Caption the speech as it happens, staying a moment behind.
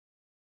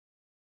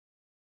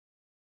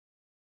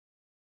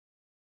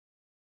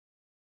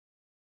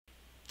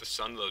The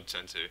sun load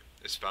sensor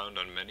is found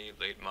on many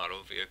late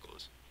model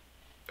vehicles.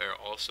 They are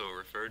also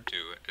referred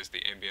to as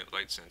the ambient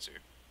light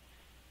sensor.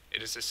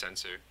 It is a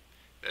sensor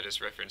that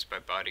is referenced by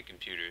body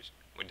computers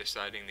when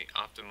deciding the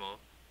optimal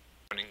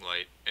running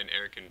light and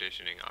air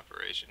conditioning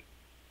operation.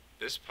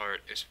 This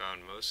part is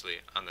found mostly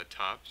on the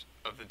tops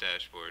of the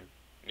dashboard,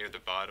 near the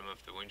bottom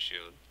of the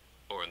windshield,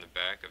 or in the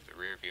back of the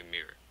rearview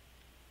mirror.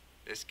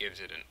 This gives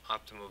it an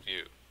optimal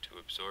view to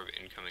absorb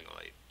incoming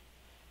light.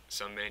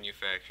 Some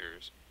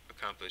manufacturers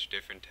accomplish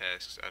different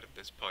tasks out of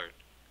this part,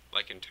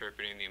 like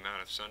interpreting the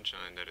amount of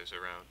sunshine that is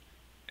around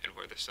and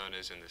where the sun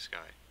is in the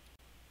sky.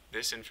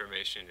 This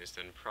information is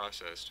then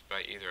processed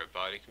by either a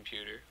body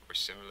computer or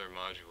similar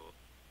module,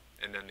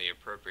 and then the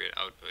appropriate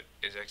output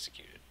is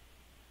executed,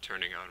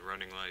 turning on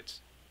running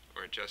lights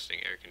or adjusting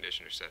air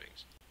conditioner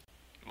settings.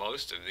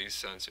 Most of these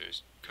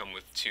sensors come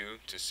with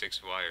 2 to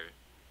 6 wire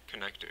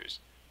connectors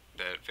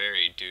that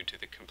vary due to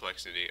the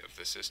complexity of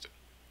the system.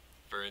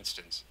 For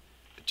instance,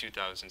 the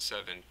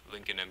 2007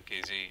 Lincoln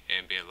MKZ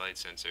ambient light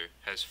sensor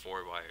has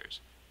 4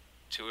 wires.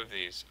 2 of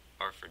these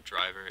are for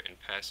driver and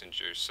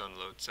passenger sun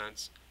load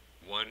sense,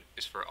 1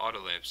 is for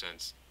auto lamp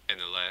sense, and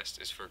the last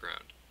is for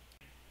ground.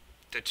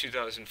 The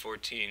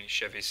 2014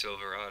 Chevy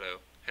Silverado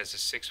has a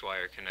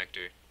 6-wire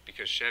connector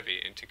because Chevy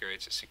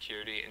integrates a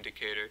security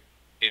indicator,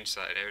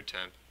 inside air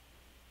temp,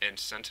 and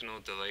sentinel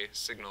delay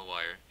signal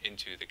wire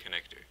into the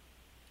connector.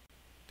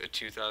 The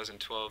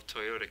 2012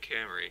 Toyota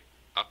Camry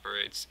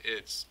operates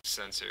its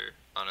sensor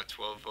on a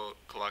 12-volt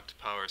clocked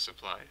power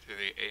supply through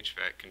the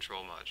HVAC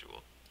control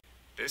module.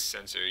 This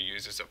sensor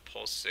uses a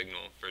pulse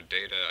signal for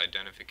data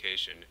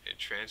identification and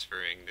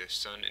transferring the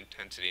sun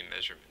intensity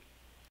measurement.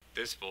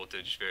 This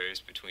voltage varies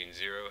between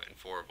 0 and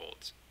 4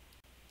 volts.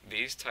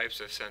 These types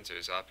of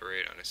sensors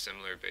operate on a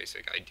similar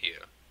basic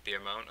idea. The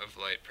amount of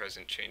light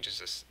present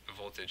changes the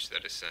voltage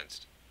that is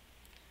sensed.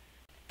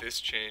 This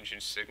change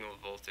in signal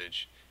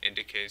voltage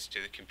indicates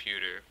to the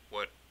computer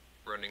what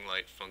running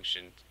light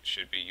function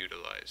should be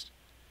utilized.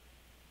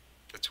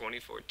 The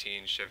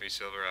 2014 Chevy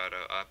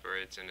Silverado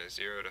operates in a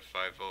 0 to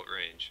 5 volt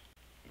range,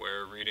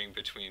 where a reading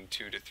between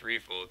 2 to 3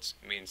 volts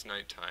means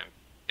nighttime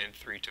and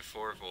 3 to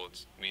 4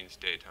 volts means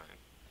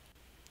daytime.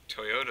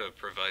 Toyota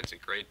provides a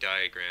great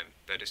diagram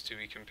that is to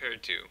be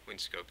compared to when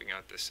scoping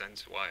out the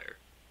sense wire.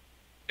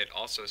 It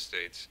also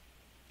states,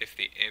 if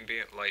the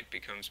ambient light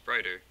becomes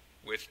brighter,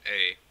 width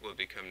A will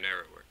become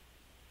narrower.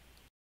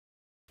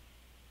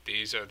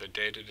 These are the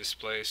data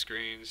display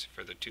screens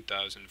for the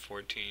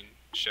 2014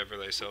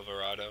 Chevrolet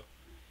Silverado.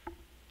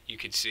 You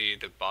can see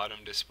the bottom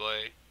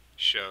display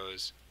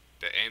shows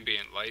the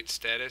ambient light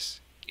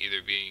status,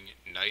 either being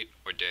night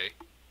or day.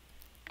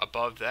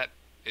 Above that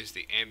is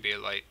the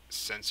ambient light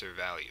sensor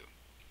value.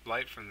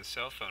 Light from the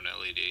cell phone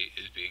LED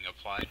is being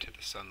applied to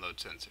the sun load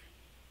sensor.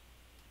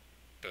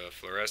 The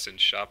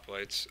fluorescent shop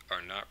lights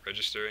are not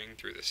registering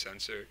through the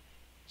sensor,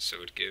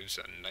 so it gives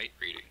a night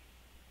reading.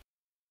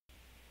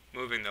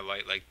 Moving the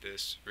light like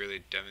this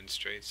really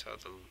demonstrates how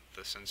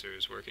the sensor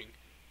is working.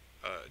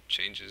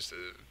 Changes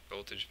the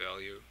voltage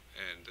value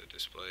and the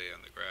display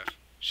on the graph.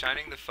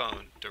 Shining the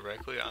phone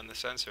directly on the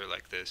sensor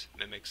like this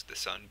mimics the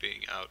sun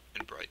being out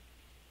and bright.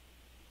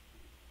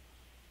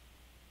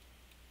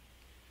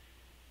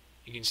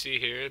 You can see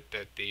here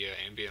that the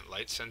ambient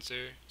light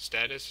sensor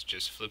status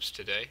just flips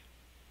to day.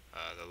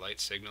 The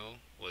light signal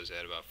was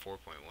at about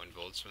 4.1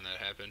 volts when that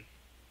happened.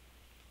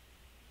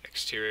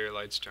 Exterior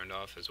lights turned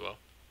off as well,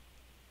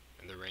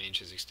 and the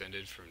range is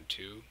extended from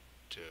 2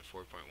 to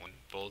 4.1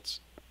 volts.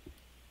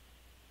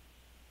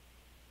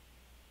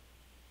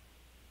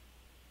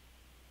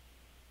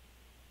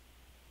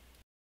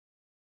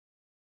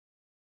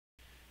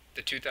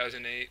 The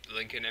 2008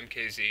 Lincoln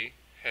MKZ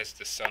has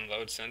the sun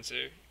load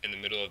sensor in the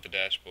middle of the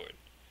dashboard.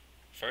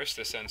 First,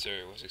 the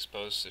sensor was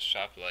exposed to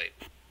shop light,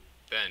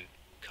 then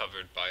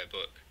covered by a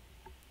book.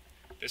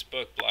 This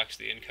book blocks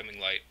the incoming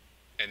light,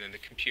 and then the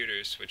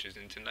computer switches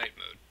into night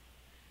mode.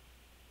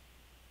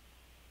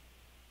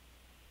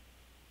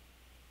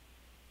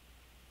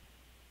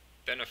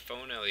 Then a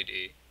phone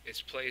LED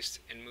is placed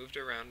and moved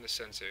around the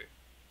sensor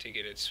to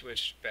get it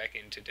switched back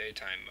into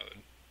daytime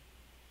mode.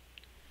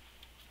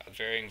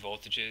 Varying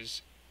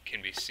voltages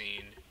can be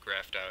seen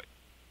graphed out.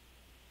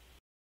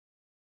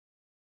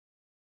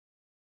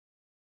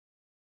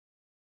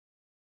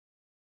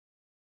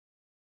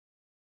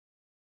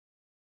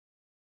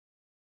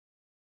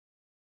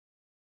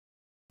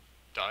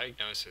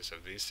 Diagnosis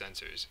of these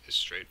sensors is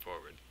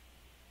straightforward.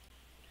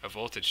 A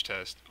voltage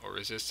test or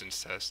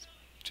resistance test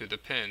to the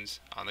pins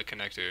on the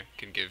connector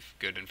can give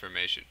good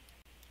information.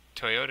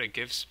 Toyota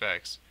gives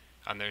specs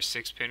on their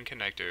 6-pin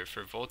connector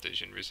for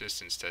voltage and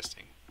resistance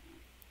testing.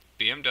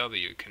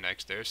 BMW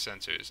connects their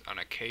sensors on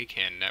a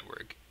K-CAN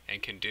network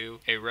and can do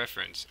a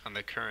reference on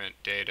the current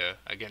data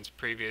against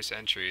previous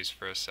entries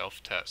for a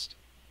self-test,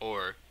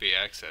 or be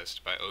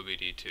accessed by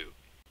OBD2.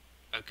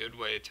 A good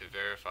way to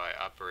verify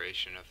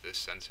operation of this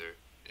sensor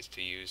is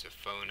to use a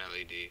phone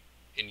LED,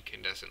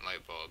 incandescent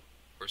light bulb,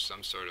 or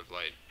some sort of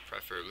light,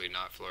 preferably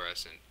not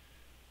fluorescent,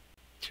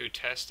 to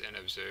test and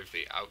observe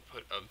the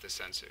output of the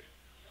sensor.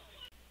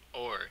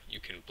 Or you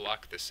can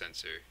block the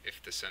sensor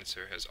if the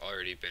sensor has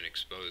already been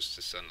exposed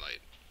to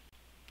sunlight.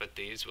 But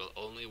these will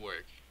only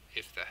work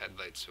if the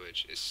headlight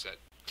switch is set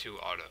to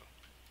auto.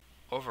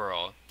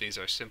 Overall, these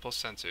are simple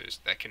sensors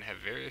that can have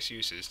various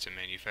uses to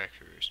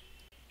manufacturers.